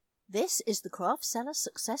This is the Craft Seller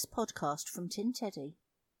Success Podcast from Tin Teddy.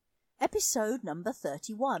 Episode number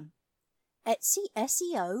 31. Etsy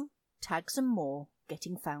SEO, Tags and More,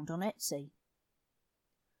 Getting Found on Etsy.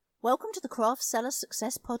 Welcome to the Craft Seller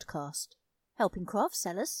Success Podcast, helping craft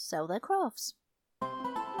sellers sell their crafts.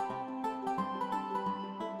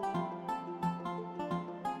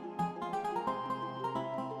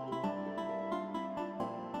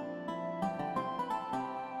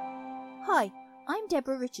 Hi, I'm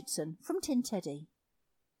Deborah Richardson from Tin Teddy.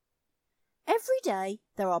 Every day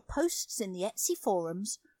there are posts in the Etsy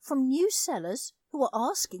forums from new sellers who are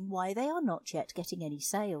asking why they are not yet getting any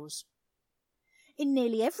sales. In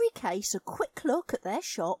nearly every case, a quick look at their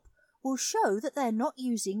shop will show that they're not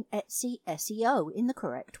using Etsy SEO in the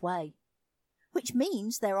correct way, which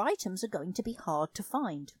means their items are going to be hard to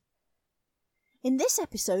find. In this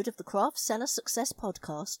episode of the Craft Seller Success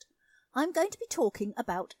Podcast, I'm going to be talking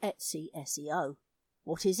about Etsy SEO.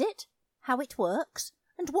 What is it, how it works,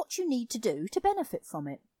 and what you need to do to benefit from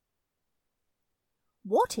it.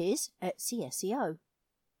 What is Etsy SEO?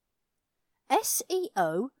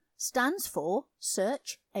 SEO stands for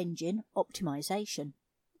Search Engine Optimization,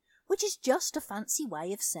 which is just a fancy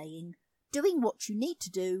way of saying doing what you need to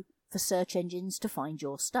do for search engines to find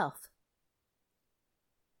your stuff.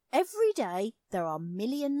 Every day there are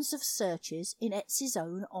millions of searches in Etsy's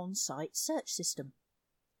own on-site search system.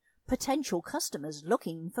 Potential customers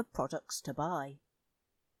looking for products to buy.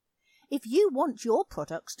 If you want your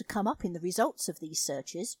products to come up in the results of these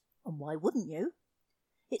searches, and why wouldn't you?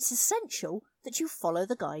 It's essential that you follow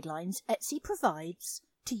the guidelines Etsy provides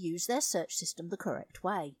to use their search system the correct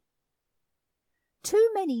way. Too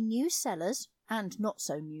many new sellers, and not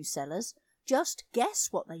so new sellers, just guess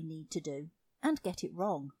what they need to do and get it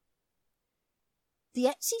wrong. The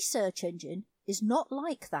Etsy search engine is not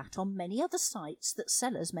like that on many other sites that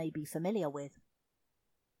sellers may be familiar with.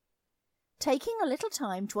 Taking a little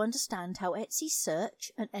time to understand how Etsy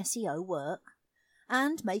search and SEO work,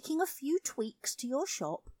 and making a few tweaks to your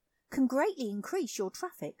shop can greatly increase your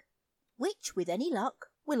traffic, which, with any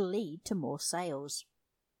luck, will lead to more sales.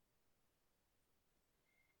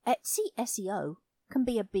 Etsy SEO can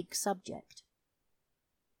be a big subject.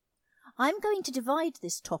 I'm going to divide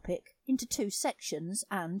this topic into 2 sections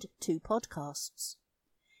and 2 podcasts.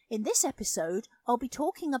 In this episode, I'll be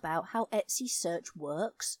talking about how Etsy search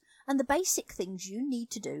works and the basic things you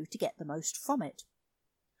need to do to get the most from it.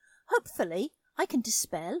 Hopefully, I can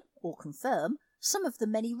dispel or confirm some of the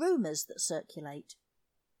many rumours that circulate.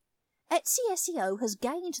 Etsy SEO has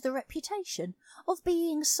gained the reputation of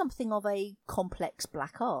being something of a complex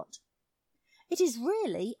black art. It is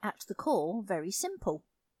really, at the core, very simple.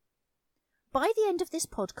 By the end of this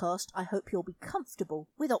podcast, I hope you'll be comfortable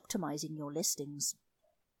with optimizing your listings.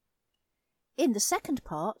 In the second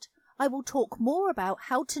part, I will talk more about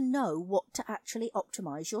how to know what to actually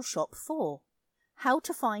optimize your shop for, how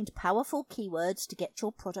to find powerful keywords to get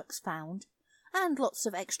your products found, and lots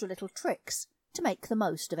of extra little tricks to make the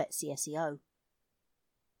most of Etsy SEO.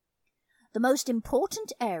 The most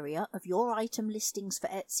important area of your item listings for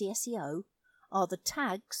Etsy SEO are the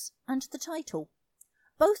tags and the title,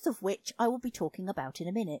 both of which I will be talking about in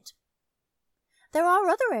a minute. There are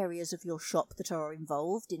other areas of your shop that are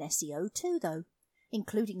involved in SEO too, though,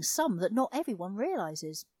 including some that not everyone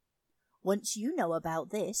realises. Once you know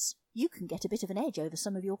about this, you can get a bit of an edge over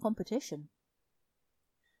some of your competition.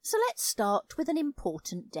 So let's start with an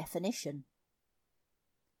important definition.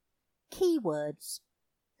 Keywords.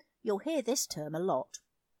 You'll hear this term a lot.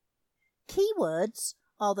 Keywords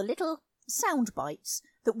are the little sound bites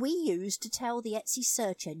that we use to tell the Etsy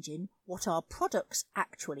search engine what our products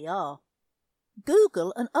actually are.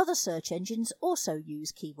 Google and other search engines also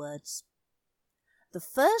use keywords. The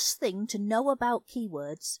first thing to know about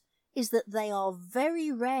keywords is that they are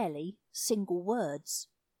very rarely single words.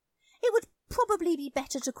 It would probably be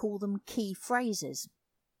better to call them key phrases.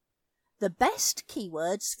 The best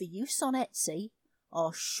keywords for use on Etsy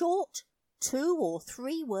are short 2 or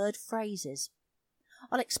 3 word phrases.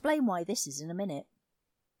 I'll explain why this is in a minute.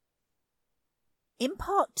 In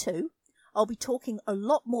part 2, I'll be talking a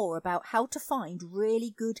lot more about how to find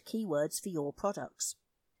really good keywords for your products.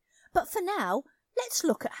 But for now, let's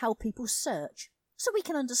look at how people search so we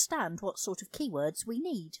can understand what sort of keywords we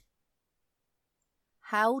need.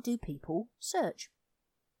 How do people search?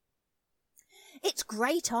 It's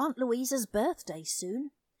great Aunt Louisa's birthday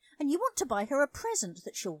soon, and you want to buy her a present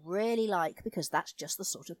that she'll really like because that's just the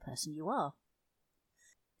sort of person you are.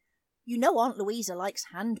 You know Aunt Louisa likes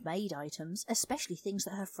handmade items, especially things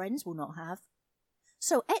that her friends will not have.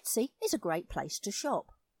 So Etsy is a great place to shop.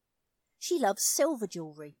 She loves silver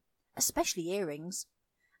jewellery, especially earrings,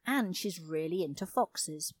 and she's really into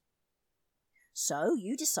foxes. So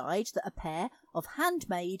you decide that a pair of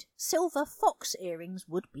handmade silver fox earrings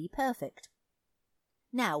would be perfect.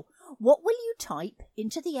 Now, what will you type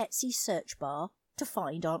into the Etsy search bar to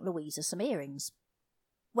find Aunt Louisa some earrings?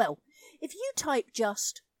 Well, if you type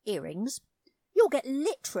just earrings, you'll get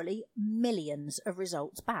literally millions of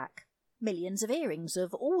results back. Millions of earrings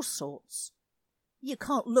of all sorts. You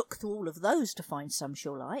can't look through all of those to find some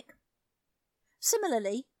she'll like.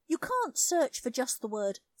 Similarly, you can't search for just the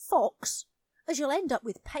word fox, as you'll end up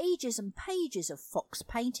with pages and pages of fox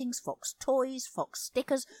paintings, fox toys, fox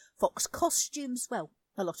stickers, fox costumes, well,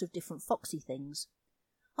 a lot of different foxy things.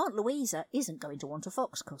 Aunt Louisa isn't going to want a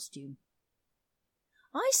fox costume.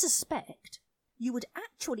 I suspect you would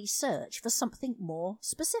actually search for something more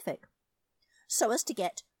specific, so as to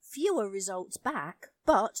get fewer results back,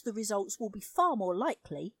 but the results will be far more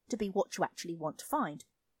likely to be what you actually want to find.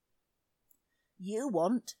 You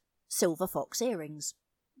want silver fox earrings,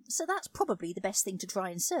 so that's probably the best thing to try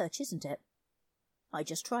and search, isn't it? I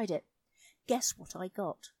just tried it. Guess what I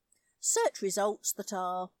got? Search results that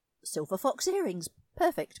are silver fox earrings.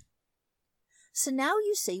 Perfect. So now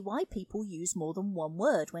you see why people use more than one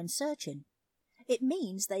word when searching. It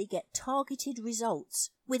means they get targeted results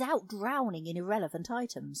without drowning in irrelevant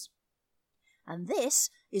items. And this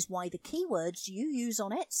is why the keywords you use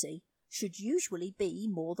on Etsy should usually be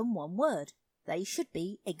more than one word. They should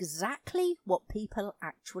be exactly what people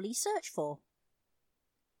actually search for.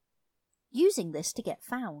 Using this to get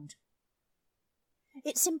found.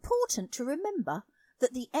 It's important to remember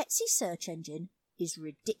that the Etsy search engine is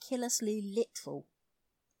ridiculously literal.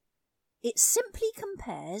 It simply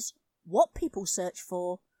compares what people search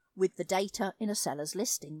for with the data in a seller's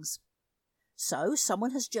listings. So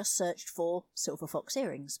someone has just searched for silver fox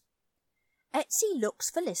earrings. Etsy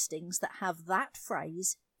looks for listings that have that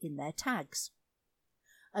phrase in their tags.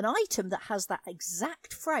 An item that has that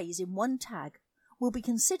exact phrase in one tag will be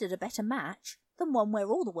considered a better match than one where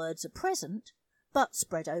all the words are present but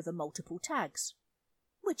spread over multiple tags,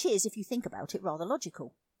 which is, if you think about it, rather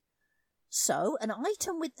logical. So an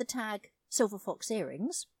item with the tag silver fox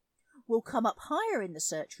earrings will come up higher in the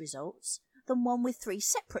search results than one with 3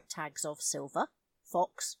 separate tags of silver,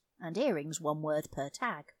 fox and earrings, one word per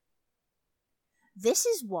tag. This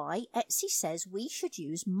is why Etsy says we should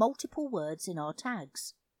use multiple words in our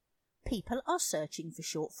tags. People are searching for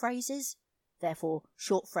short phrases, therefore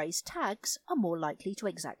short phrase tags are more likely to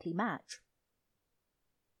exactly match.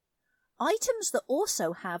 Items that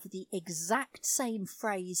also have the exact same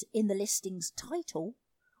phrase in the listing's title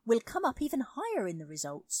will come up even higher in the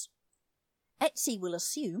results. Etsy will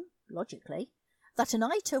assume, logically, that an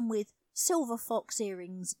item with silver fox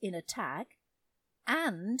earrings in a tag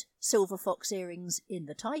and silver fox earrings in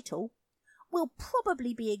the title will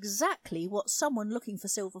probably be exactly what someone looking for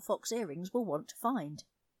silver fox earrings will want to find.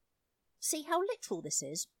 See how literal this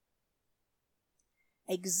is?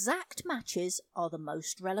 Exact matches are the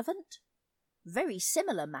most relevant. Very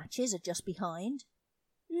similar matches are just behind.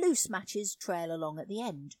 Loose matches trail along at the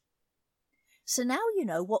end. So now you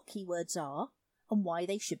know what keywords are and why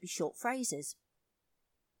they should be short phrases.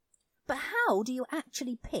 But how do you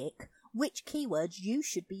actually pick which keywords you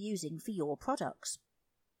should be using for your products?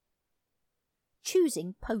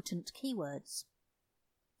 Choosing potent keywords.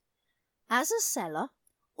 As a seller,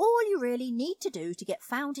 all you really need to do to get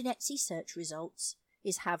found in Etsy search results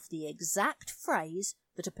is have the exact phrase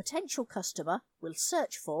that a potential customer will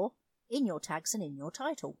search for in your tags and in your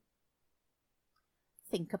title.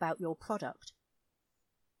 Think about your product.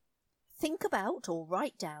 Think about or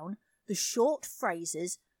write down the short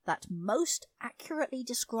phrases that most accurately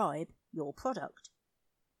describe your product.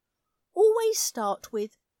 Always start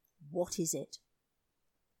with, what is it?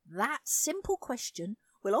 That simple question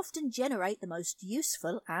will often generate the most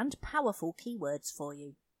useful and powerful keywords for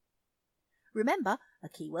you. Remember, a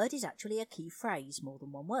keyword is actually a key phrase, more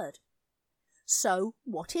than one word. So,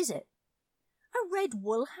 what is it? A red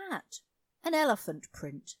wool hat, an elephant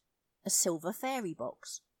print, a silver fairy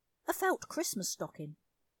box, a felt Christmas stocking,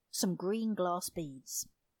 some green glass beads.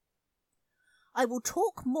 I will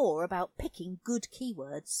talk more about picking good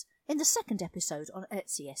keywords in the second episode on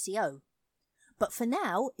Etsy SEO. But for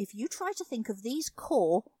now, if you try to think of these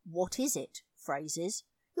core "what is it" phrases,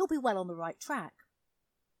 you'll be well on the right track.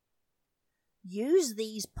 Use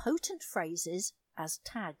these potent phrases as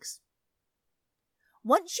tags.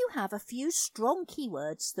 Once you have a few strong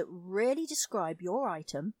keywords that really describe your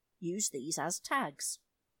item, use these as tags.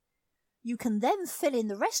 You can then fill in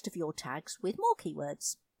the rest of your tags with more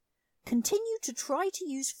keywords. Continue to try to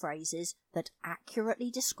use phrases that accurately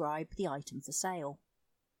describe the item for sale.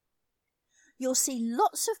 You'll see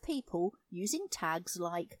lots of people using tags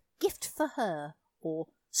like gift for her or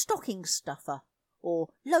stocking stuffer or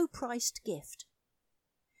low-priced gift.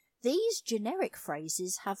 These generic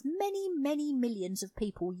phrases have many, many millions of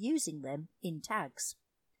people using them in tags.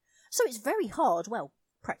 So it's very hard, well,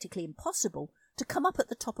 practically impossible, to come up at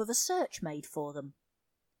the top of a search made for them.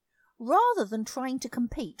 Rather than trying to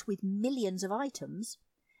compete with millions of items,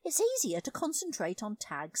 it's easier to concentrate on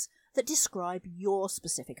tags that describe your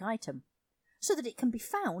specific item, so that it can be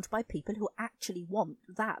found by people who actually want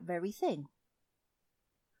that very thing.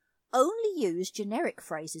 Only use generic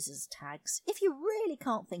phrases as tags if you really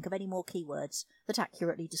can't think of any more keywords that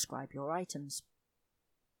accurately describe your items.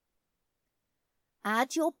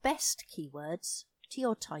 Add your best keywords to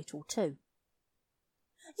your title too.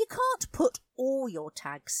 You can't put all your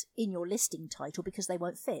tags in your listing title because they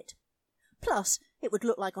won't fit. Plus, it would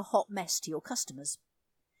look like a hot mess to your customers.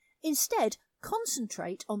 Instead,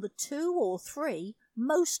 concentrate on the 2 or 3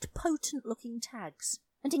 most potent looking tags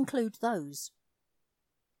and include those.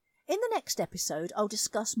 In the next episode, I'll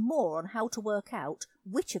discuss more on how to work out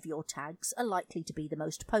which of your tags are likely to be the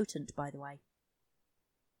most potent, by the way.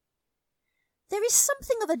 There is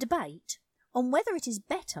something of a debate on whether it is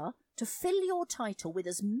better to fill your title with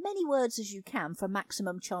as many words as you can for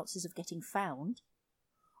maximum chances of getting found,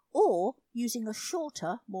 or using a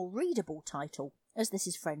shorter, more readable title, as this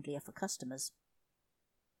is friendlier for customers.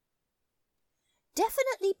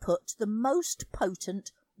 Definitely put the most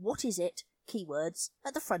potent "what is it" keywords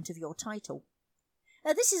at the front of your title.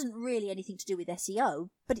 Now, this isn't really anything to do with SEO,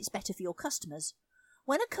 but it's better for your customers.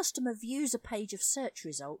 When a customer views a page of search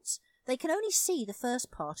results, they can only see the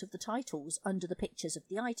first part of the titles under the pictures of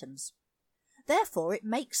the items. Therefore, it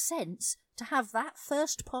makes sense to have that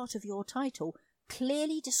first part of your title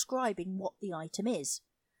clearly describing what the item is,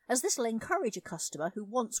 as this will encourage a customer who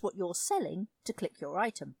wants what you're selling to click your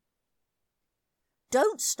item.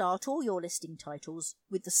 Don't start all your listing titles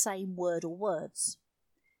with the same word or words.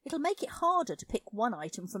 It'll make it harder to pick one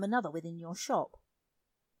item from another within your shop.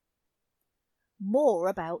 More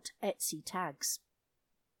about Etsy tags.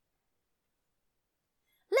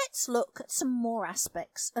 Let's look at some more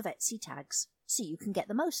aspects of Etsy tags so you can get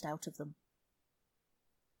the most out of them.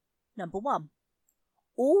 Number 1.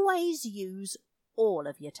 Always use all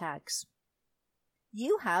of your tags.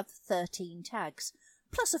 You have 13 tags,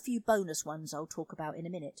 plus a few bonus ones I'll talk about in a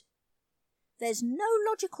minute. There's no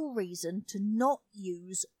logical reason to not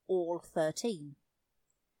use all 13.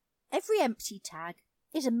 Every empty tag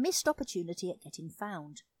is a missed opportunity at getting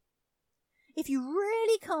found. If you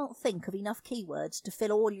really can't think of enough keywords to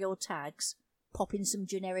fill all your tags, pop in some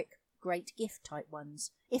generic great gift type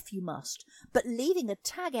ones, if you must, but leaving a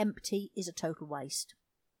tag empty is a total waste.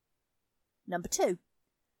 Number 2.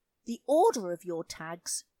 The order of your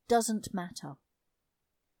tags doesn't matter.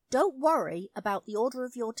 Don't worry about the order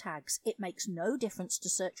of your tags, it makes no difference to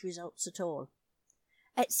search results at all.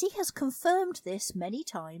 Etsy has confirmed this many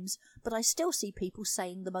times, but I still see people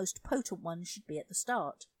saying the most potent ones should be at the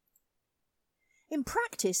start. In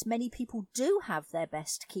practice, many people do have their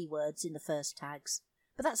best keywords in the first tags,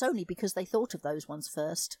 but that's only because they thought of those ones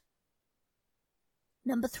first.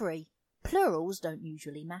 Number 3. Plurals don't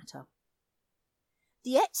usually matter.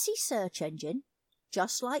 The Etsy search engine,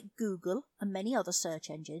 just like Google and many other search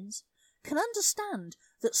engines, can understand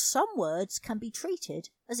that some words can be treated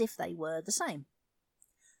as if they were the same.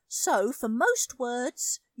 So, for most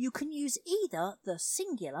words, you can use either the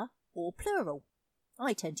singular or plural.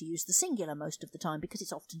 I tend to use the singular most of the time because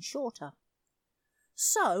it's often shorter.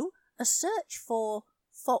 So, a search for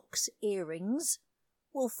fox earrings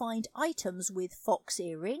will find items with fox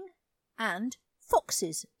earring and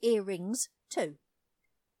foxes earrings too.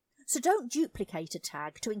 So don't duplicate a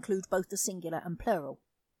tag to include both the singular and plural.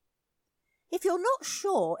 If you're not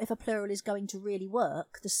sure if a plural is going to really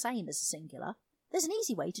work the same as a singular, there's an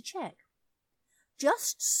easy way to check.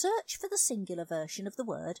 Just search for the singular version of the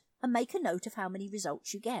word and make a note of how many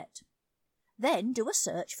results you get. Then do a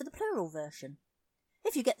search for the plural version.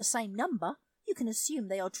 If you get the same number, you can assume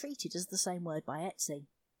they are treated as the same word by Etsy.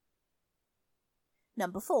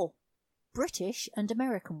 Number 4. British and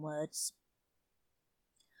American words.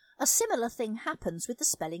 A similar thing happens with the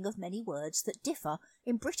spelling of many words that differ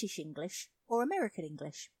in British English or American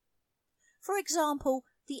English. For example,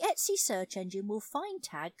 the Etsy search engine will find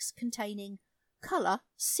tags containing colour,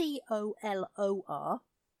 C-O-L-O-R,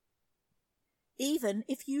 even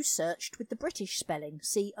if you searched with the British spelling,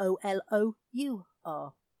 C-O-L-O-U-R.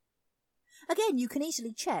 Again, you can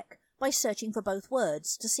easily check by searching for both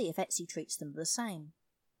words to see if Etsy treats them the same.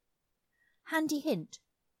 Handy hint.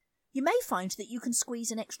 You may find that you can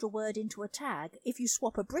squeeze an extra word into a tag if you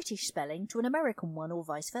swap a British spelling to an American one or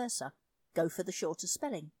vice versa. Go for the shorter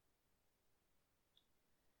spelling.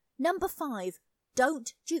 Number 5.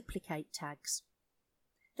 Don't duplicate tags.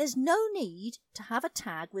 There's no need to have a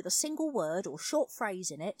tag with a single word or short phrase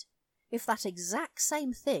in it if that exact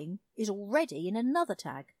same thing is already in another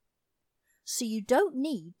tag. So you don't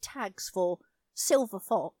need tags for silver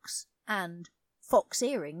fox and fox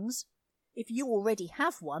earrings if you already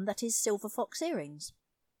have one that is silver fox earrings.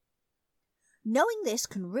 Knowing this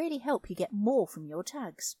can really help you get more from your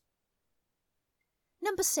tags.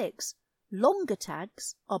 Number 6. Longer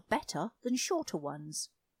tags are better than shorter ones.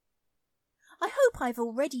 I hope I've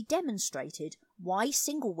already demonstrated why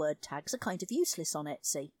single word tags are kind of useless on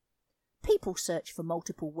Etsy. People search for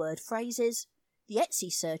multiple word phrases. The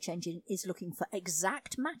Etsy search engine is looking for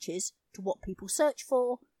exact matches to what people search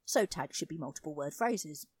for, so tags should be multiple word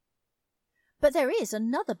phrases. But there is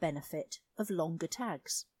another benefit of longer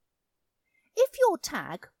tags. If your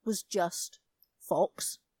tag was just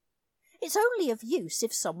fox, it's only of use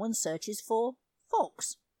if someone searches for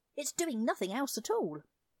fox. It's doing nothing else at all.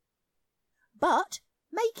 But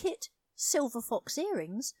make it silver fox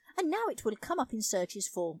earrings, and now it will come up in searches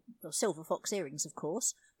for silver fox earrings, of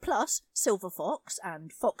course, plus silver fox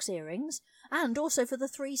and fox earrings, and also for the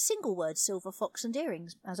 3 single words silver fox and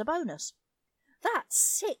earrings as a bonus. That's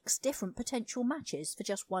 6 different potential matches for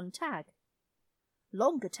just one tag.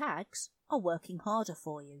 Longer tags are working harder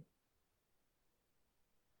for you.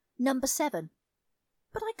 Number 7.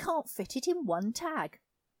 But I can't fit it in one tag.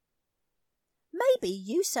 Maybe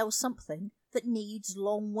you sell something that needs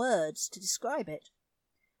long words to describe it,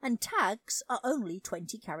 and tags are only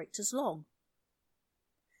 20 characters long.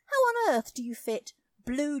 How on earth do you fit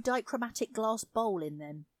blue dichromatic glass bowl in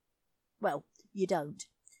them? Well, you don't.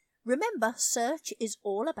 Remember, search is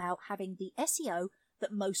all about having the SEO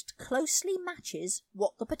that most closely matches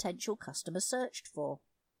what the potential customer searched for.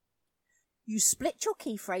 You split your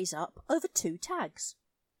key phrase up over 2 tags,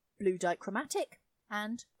 blue dichromatic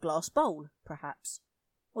and glass bowl, perhaps.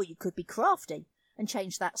 Or you could be crafty and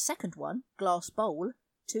change that second one, glass bowl,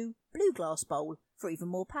 to blue glass bowl for even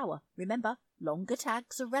more power. Remember, longer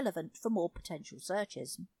tags are relevant for more potential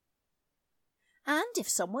searches. And if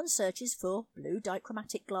someone searches for blue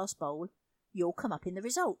dichromatic glass bowl, you'll come up in the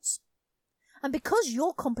results. And because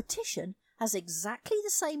your competition has exactly the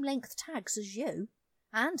same length tags as you,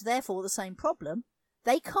 and therefore the same problem,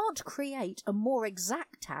 they can't create a more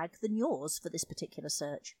exact tag than yours for this particular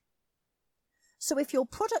search. So if your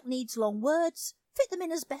product needs long words, fit them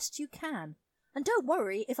in as best you can. And don't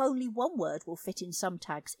worry if only one word will fit in some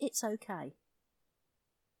tags, it's okay.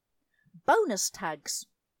 Bonus tags.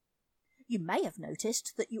 You may have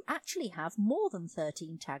noticed that you actually have more than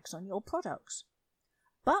 13 tags on your products.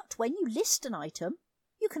 But when you list an item,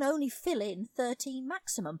 you can only fill in 13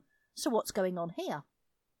 maximum. So what's going on here?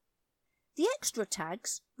 The extra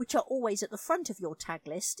tags, which are always at the front of your tag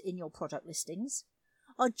list in your product listings,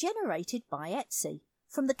 are generated by Etsy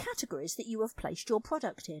from the categories that you have placed your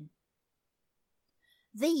product in.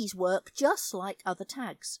 These work just like other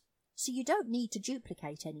tags, so you don't need to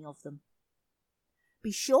duplicate any of them.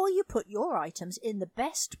 Be sure you put your items in the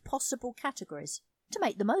best possible categories to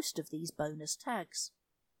make the most of these bonus tags.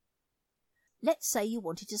 Let's say you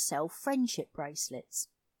wanted to sell friendship bracelets.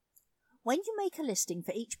 When you make a listing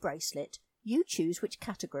for each bracelet, you choose which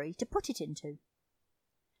category to put it into.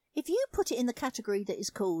 If you put it in the category that is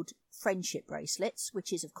called friendship bracelets,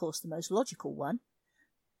 which is of course the most logical one,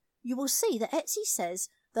 you will see that Etsy says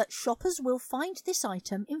that shoppers will find this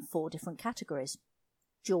item in 4 different categories: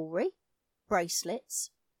 jewellery,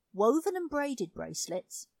 bracelets, woven and braided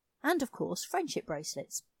bracelets, and of course friendship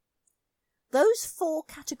bracelets. Those 4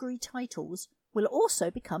 category titles will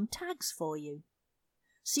also become tags for you.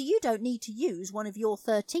 So you don't need to use one of your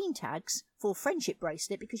 13 tags for friendship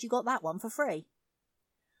bracelet because you got that one for free.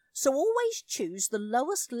 So always choose the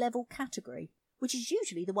lowest level category, which is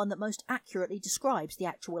usually the one that most accurately describes the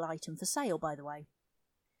actual item for sale, by the way.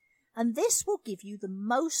 And this will give you the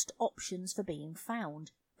most options for being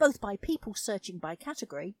found, both by people searching by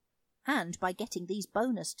category and by getting these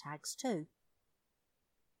bonus tags too.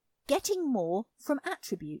 Getting more from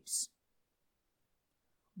attributes.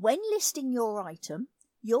 When listing your item,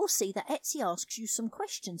 you'll see that Etsy asks you some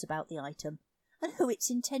questions about the item and who it's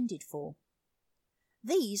intended for.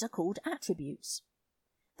 These are called attributes.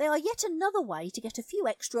 They are yet another way to get a few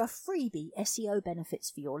extra freebie SEO benefits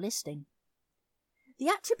for your listing. The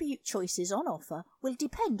attribute choices on offer will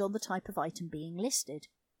depend on the type of item being listed.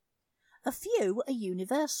 A few are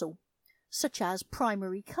universal, such as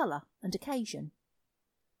primary colour and occasion.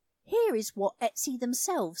 Here is what Etsy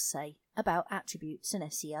themselves say about attributes and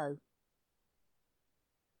SEO.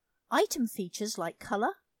 Item features like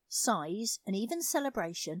colour, size, and even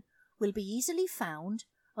celebration will be easily found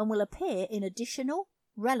and will appear in additional,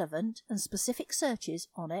 relevant, and specific searches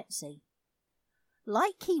on Etsy.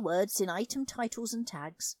 Like keywords in item titles and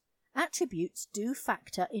tags, attributes do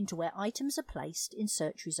factor into where items are placed in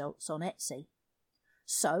search results on Etsy.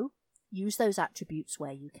 So, use those attributes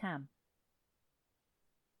where you can.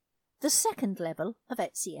 The second level of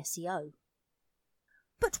Etsy SEO.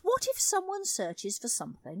 But what if someone searches for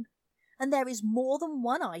something and there is more than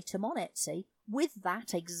one item on Etsy with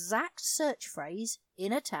that exact search phrase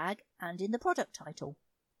in a tag and in the product title?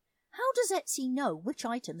 How does Etsy know which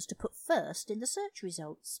items to put first in the search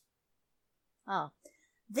results?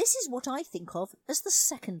 This is what I think of as the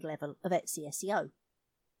second level of Etsy SEO.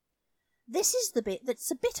 This is the bit that's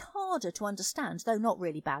a bit harder to understand, though not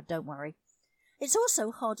really bad, don't worry. It's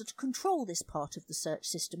also harder to control this part of the search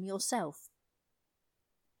system yourself.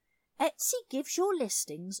 Etsy gives your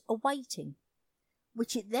listings a weighting,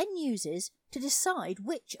 which it then uses to decide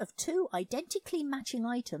which of two identically matching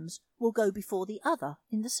items will go before the other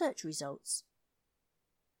in the search results.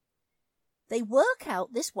 They work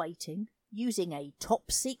out this weighting using a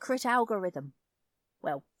top-secret algorithm.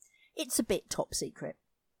 Well, it's a bit top secret.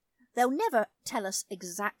 They'll never tell us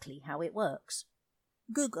exactly how it works.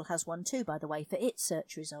 Google has one too, by the way, for its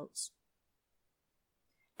search results.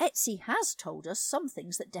 Etsy has told us some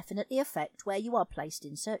things that definitely affect where you are placed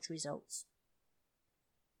in search results.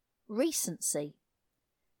 Recency.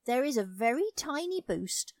 There is a very tiny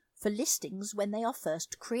boost for listings when they are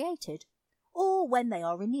first created, or when they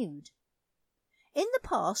are renewed. In the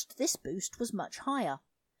past, this boost was much higher,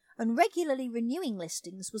 and regularly renewing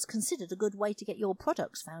listings was considered a good way to get your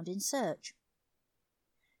products found in search.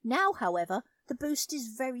 Now, however, the boost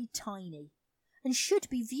is very tiny, and should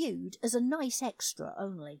be viewed as a nice extra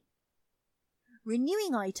only.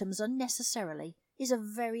 Renewing items unnecessarily is a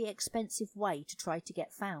very expensive way to try to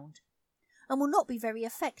get found, and will not be very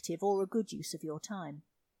effective or a good use of your time.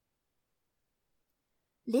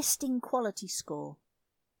 Listing quality score.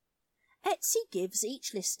 Etsy gives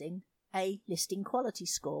each listing a listing quality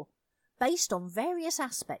score based on various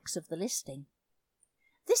aspects of the listing.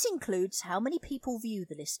 This includes how many people view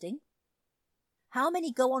the listing, how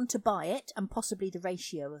many go on to buy it and possibly the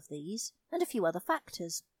ratio of these, and a few other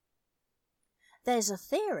factors. There's a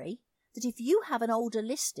theory that if you have an older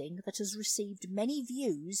listing that has received many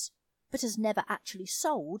views but has never actually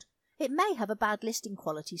sold, it may have a bad listing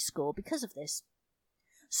quality score because of this.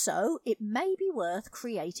 So it may be worth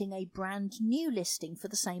creating a brand new listing for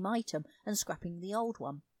the same item and scrapping the old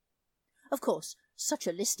one. Of course, such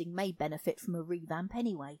a listing may benefit from a revamp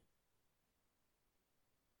anyway.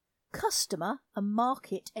 Customer and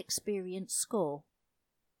market experience score.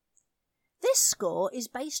 This score is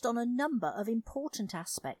based on a number of important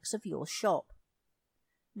aspects of your shop.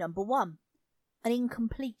 Number 1, an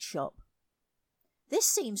incomplete shop. This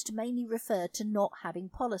seems to mainly refer to not having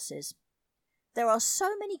policies. There are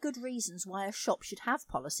so many good reasons why a shop should have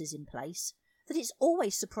policies in place that it's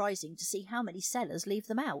always surprising to see how many sellers leave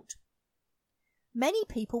them out. Many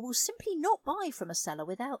people will simply not buy from a seller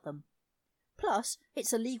without them. Plus,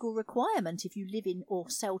 it's a legal requirement if you live in or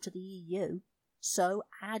sell to the EU, so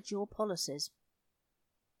add your policies.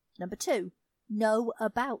 Number 2, no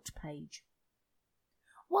about page.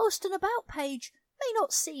 Whilst an about page may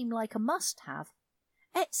not seem like a must-have,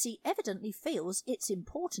 Etsy evidently feels it's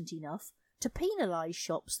important enough to penalise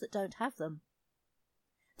shops that don't have them.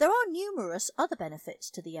 There are numerous other benefits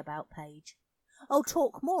to the About page. I'll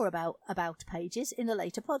talk more about pages in a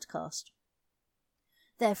later podcast.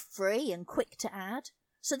 They're free and quick to add,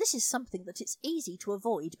 so this is something that it's easy to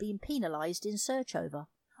avoid being penalised in search over.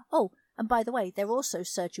 Oh, and by the way, they're also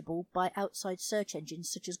searchable by outside search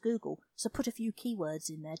engines such as Google, so put a few keywords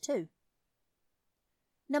in there too.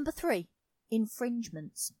 Number 3,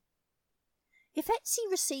 infringements. If Etsy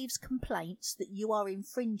receives complaints that you are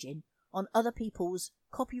infringing on other people's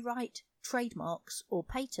copyright, trademarks or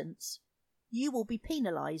patents, you will be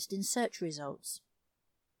penalised in search results.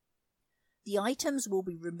 The items will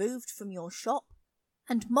be removed from your shop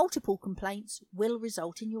and multiple complaints will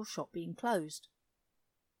result in your shop being closed.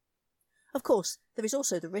 Of course, there is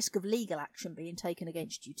also the risk of legal action being taken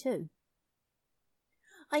against you too.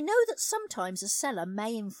 I know that sometimes a seller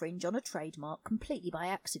may infringe on a trademark completely by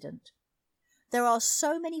accident. There are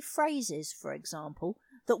so many phrases, for example,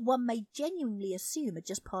 that one may genuinely assume are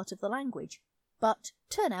just part of the language, but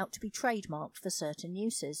turn out to be trademarked for certain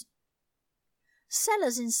uses.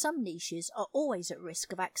 Sellers in some niches are always at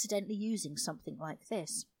risk of accidentally using something like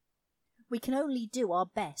this. We can only do our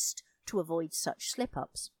best to avoid such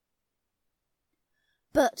slip-ups.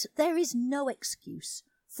 But there is no excuse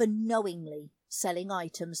for knowingly selling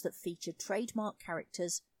items that feature trademark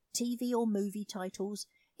characters, TV or movie titles,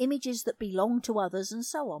 images that belong to others, and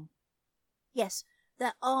so on. Yes,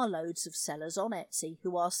 there are loads of sellers on Etsy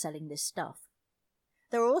who are selling this stuff.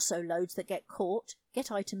 There are also loads that get caught,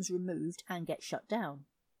 get items removed and get shut down.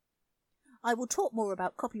 I will talk more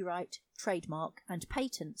about copyright, trademark and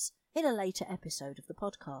patents in a later episode of the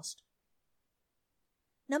podcast.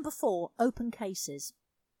 Number 4, open cases.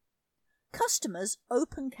 Customers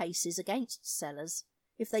open cases against sellers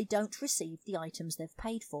if they don't receive the items they've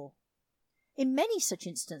paid for. In many such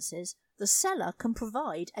instances, the seller can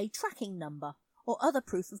provide a tracking number or other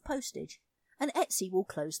proof of postage, and Etsy will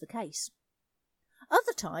close the case.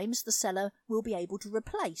 Other times, the seller will be able to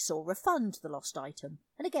replace or refund the lost item,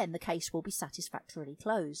 and again the case will be satisfactorily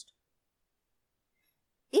closed.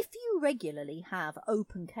 If you regularly have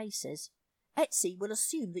open cases, Etsy will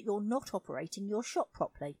assume that you're not operating your shop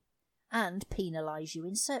properly and penalise you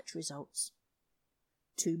in search results.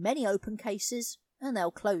 Too many open cases and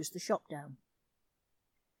they'll close the shop down.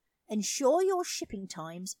 Ensure your shipping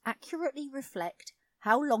times accurately reflect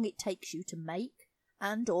how long it takes you to make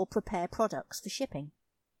and or prepare products for shipping.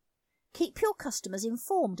 Keep your customers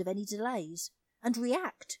informed of any delays and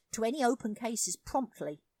react to any open cases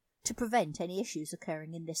promptly to prevent any issues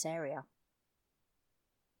occurring in this area.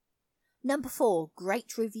 Number 4,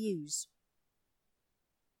 great reviews.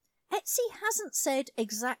 Etsy hasn't said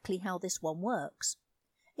exactly how this one works.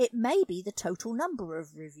 It may be the total number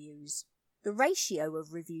of reviews, the ratio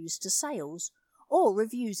of reviews to sales, or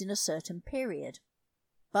reviews in a certain period.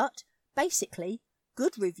 But basically,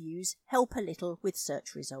 good reviews help a little with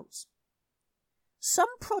search results.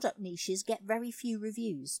 Some product niches get very few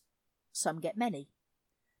reviews. Some get many.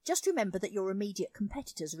 Just remember that your immediate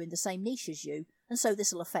competitors are in the same niche as you, and so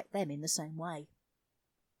this will affect them in the same way.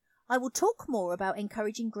 I will talk more about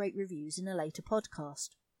encouraging great reviews in a later podcast.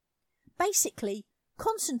 Basically,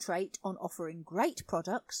 concentrate on offering great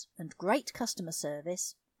products and great customer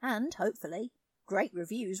service, and, hopefully, great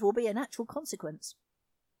reviews will be a natural consequence.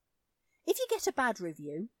 If you get a bad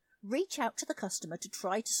review, reach out to the customer to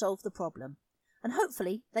try to solve the problem, and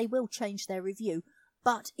hopefully they will change their review,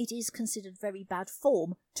 but it is considered very bad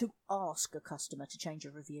form to ask a customer to change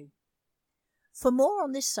a review. For more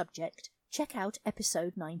on this subject, check out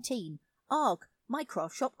episode 19, Arg, my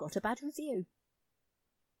craft shop got a bad review.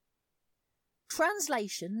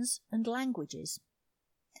 Translations and languages.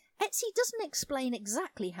 Etsy doesn't explain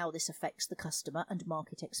exactly how this affects the customer and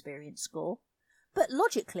market experience score, but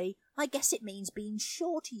logically, I guess it means being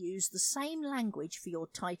sure to use the same language for your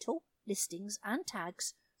title, listings and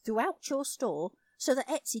tags throughout your store so that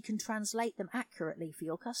Etsy can translate them accurately for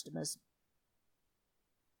your customers.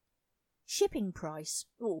 Shipping price.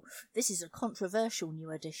 Oh, this is a controversial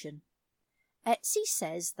new addition. Etsy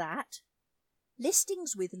says that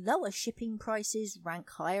listings with lower shipping prices rank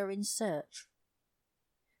higher in search.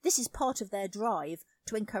 This is part of their drive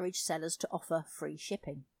to encourage sellers to offer free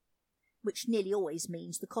shipping, which nearly always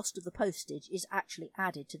means the cost of the postage is actually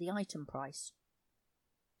added to the item price.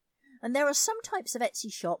 And there are some types of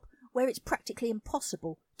Etsy shop where it's practically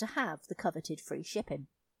impossible to have the coveted free shipping.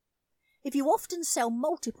 If you often sell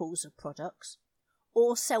multiples of products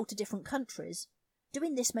or sell to different countries,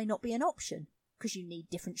 doing this may not be an option because you need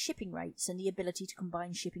different shipping rates and the ability to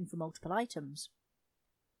combine shipping for multiple items.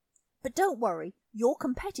 But don't worry, your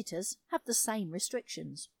competitors have the same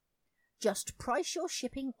restrictions. Just price your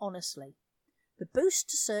shipping honestly. The boost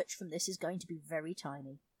to search from this is going to be very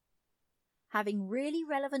tiny. Having really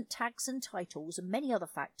relevant tags and titles and many other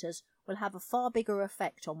factors will have a far bigger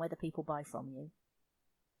effect on whether people buy from you.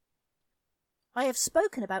 I have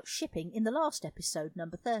spoken about shipping in the last episode,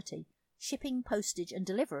 number 30, shipping, postage and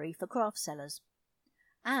delivery for craft sellers,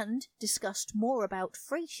 and discussed more about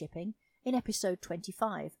free shipping in episode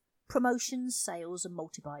 25, promotions, sales and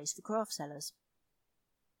multi-buys for craft sellers.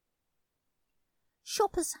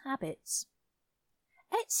 Shoppers' habits.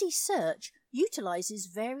 Etsy Search utilises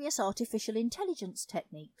various artificial intelligence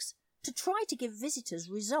techniques to try to give visitors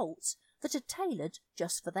results that are tailored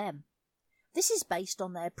just for them. This is based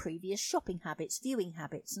on their previous shopping habits, viewing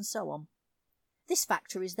habits and so on. This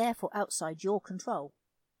factor is therefore outside your control.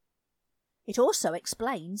 It also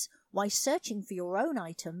explains why searching for your own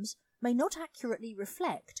items may not accurately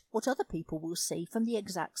reflect what other people will see from the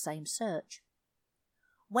exact same search.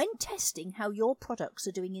 When testing how your products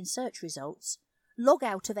are doing in search results, log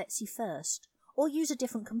out of Etsy first, or use a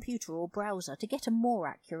different computer or browser to get a more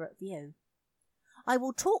accurate view. I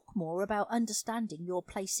will talk more about understanding your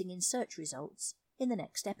placing in search results in the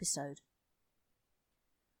next episode.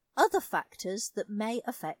 Other factors that may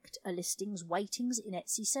affect a listing's weightings in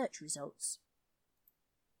Etsy search results.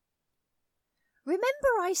 Remember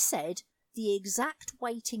I said the exact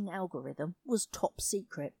weighting algorithm was top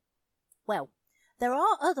secret? Well, there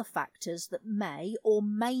are other factors that may or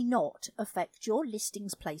may not affect your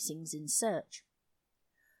listing's placings in search.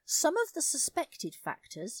 Some of the suspected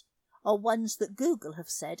factors are ones that Google have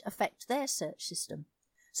said affect their search system,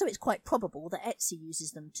 so it's quite probable that Etsy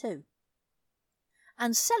uses them too.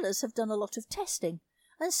 And sellers have done a lot of testing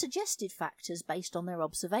and suggested factors based on their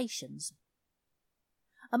observations.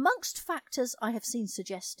 Amongst factors I have seen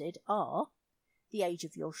suggested are the age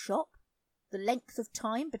of your shop, the length of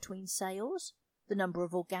time between sales, the number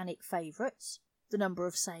of organic favourites, the number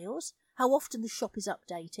of sales, how often the shop is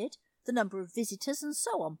updated, the number of visitors, and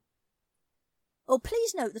so on. Oh,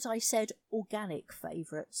 please note that I said organic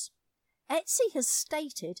favourites. Etsy has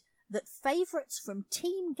stated that favourites from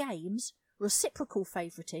team games, reciprocal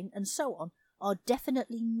favouriting, and so on are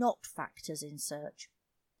definitely not factors in search.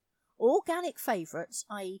 Organic favourites,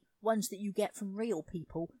 i.e. ones that you get from real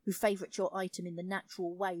people who favourite your item in the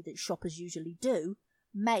natural way that shoppers usually do,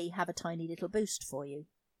 may have a tiny little boost for you.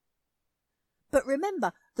 But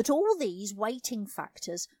remember that all these weighting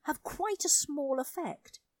factors have quite a small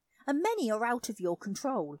effect, and many are out of your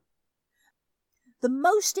control. The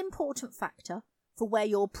most important factor for where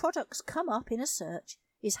your products come up in a search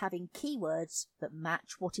is having keywords that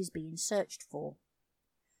match what is being searched for.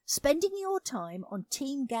 Spending your time on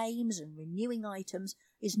team games and renewing items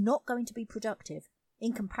is not going to be productive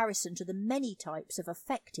in comparison to the many types of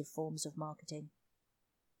effective forms of marketing.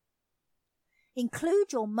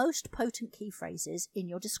 Include your most potent key phrases in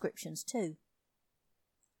your descriptions too.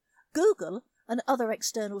 Google and other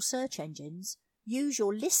external search engines use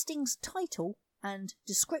your listing's title and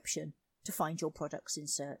description to find your products in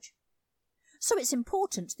search. So it's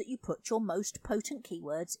important that you put your most potent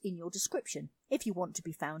keywords in your description if you want to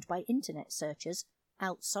be found by internet searchers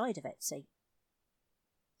outside of Etsy.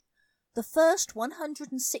 The first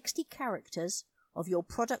 160 characters of your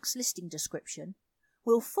product's listing description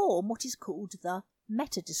will form what is called the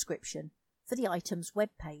meta description for the item's web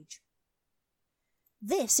page.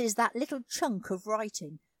 This is that little chunk of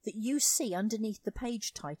writing that you see underneath the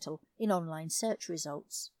page title in online search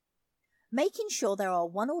results. Making sure there are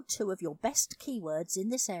one or two of your best keywords in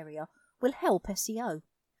this area will help SEO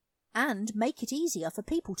and make it easier for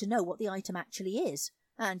people to know what the item actually is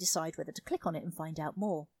and decide whether to click on it and find out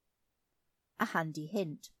more. A handy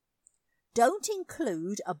hint: don't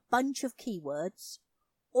include a bunch of keywords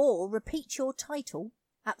or repeat your title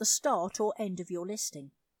at the start or end of your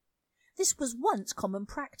listing. This was once common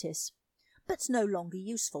practice, but no longer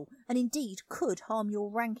useful, and indeed could harm your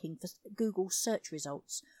ranking for Google's search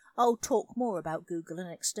results. I'll talk more about Google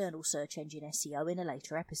and external search engine SEO in a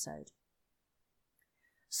later episode.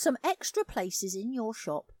 Some extra places in your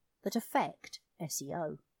shop that affect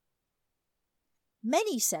SEO.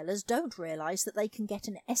 Many sellers don't realise that they can get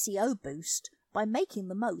an SEO boost by making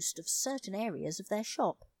the most of certain areas of their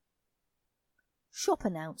shop. Shop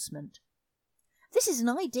announcement. This is an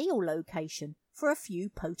ideal location for a few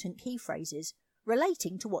potent key phrases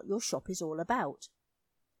relating to what your shop is all about.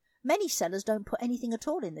 Many sellers don't put anything at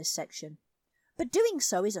all in this section, but doing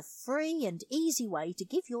so is a free and easy way to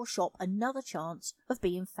give your shop another chance of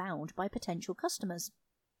being found by potential customers.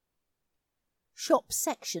 Shop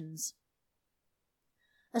sections.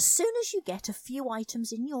 As soon as you get a few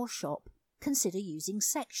items in your shop, consider using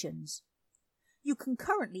sections. You can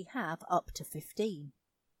currently have up to 15.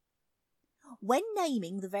 When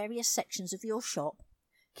naming the various sections of your shop,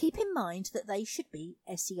 keep in mind that they should be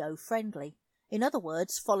SEO friendly. In other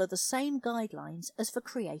words, follow the same guidelines as for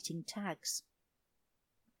creating tags.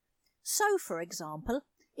 So, for example,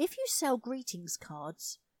 if you sell greetings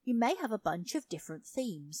cards, you may have a bunch of different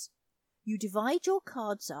themes. You divide your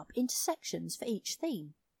cards up into sections for each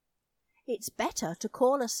theme. It's better to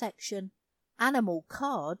call a section Animal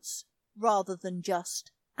Cards rather than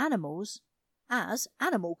just Animals, as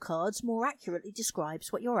Animal Cards more accurately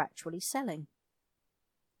describes what you're actually selling.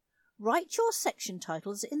 Write your section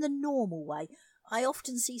titles in the normal way. I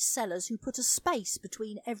often see sellers who put a space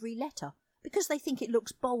between every letter because they think it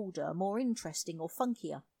looks bolder, more interesting or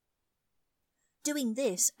funkier. Doing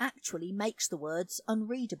this actually makes the words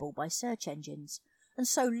unreadable by search engines and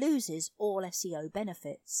so loses all SEO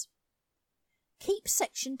benefits. Keep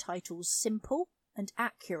section titles simple and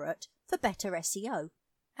accurate for better SEO,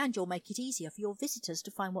 and you'll make it easier for your visitors to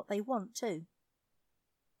find what they want too.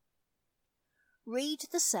 Read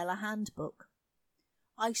the seller handbook.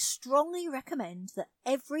 I strongly recommend that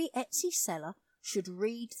every Etsy seller should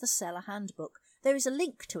read the seller handbook. There is a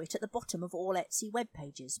link to it at the bottom of all Etsy web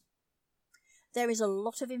pages. There is a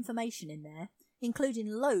lot of information in there, including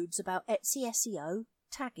loads about Etsy SEO,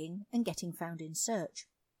 tagging and getting found in search.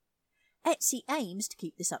 Etsy aims to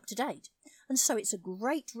keep this up to date, and so it's a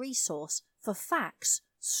great resource for facts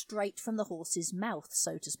straight from the horse's mouth,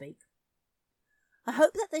 so to speak. I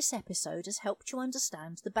hope that this episode has helped you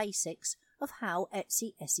understand the basics of how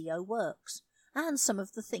Etsy SEO works and some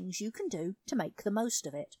of the things you can do to make the most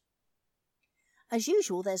of it. As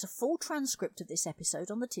usual, there's a full transcript of this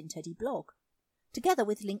episode on the Tin Teddy blog, together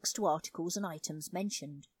with links to articles and items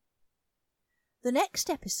mentioned. The next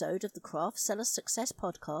episode of the Craft Seller Success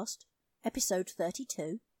Podcast, episode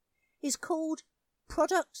 32, is called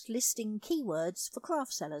Product Listing Keywords for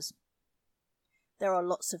Craft Sellers. There are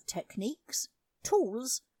lots of techniques,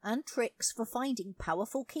 tools, and tricks for finding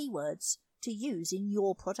powerful keywords to use in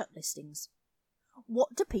your product listings.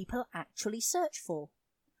 What do people actually search for?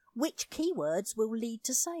 Which keywords will lead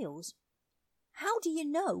to sales? How do you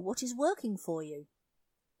know what is working for you?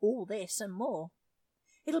 All this and more.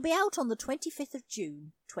 It'll be out on the 25th of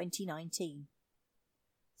June, 2019.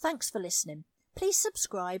 Thanks for listening. Please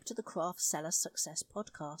subscribe to the Craft Seller Success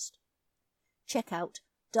Podcast. Check out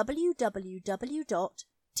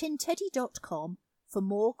www.tinteddy.com for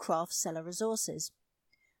more craft seller resources.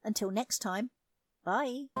 Until next time,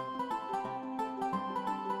 bye.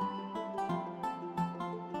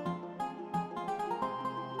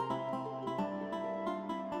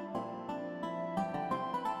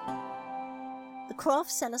 The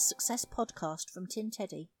Craft Seller Success Podcast from Tin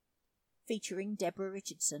Teddy, featuring Deborah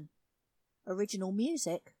Richardson. Original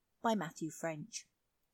music by Matthew French.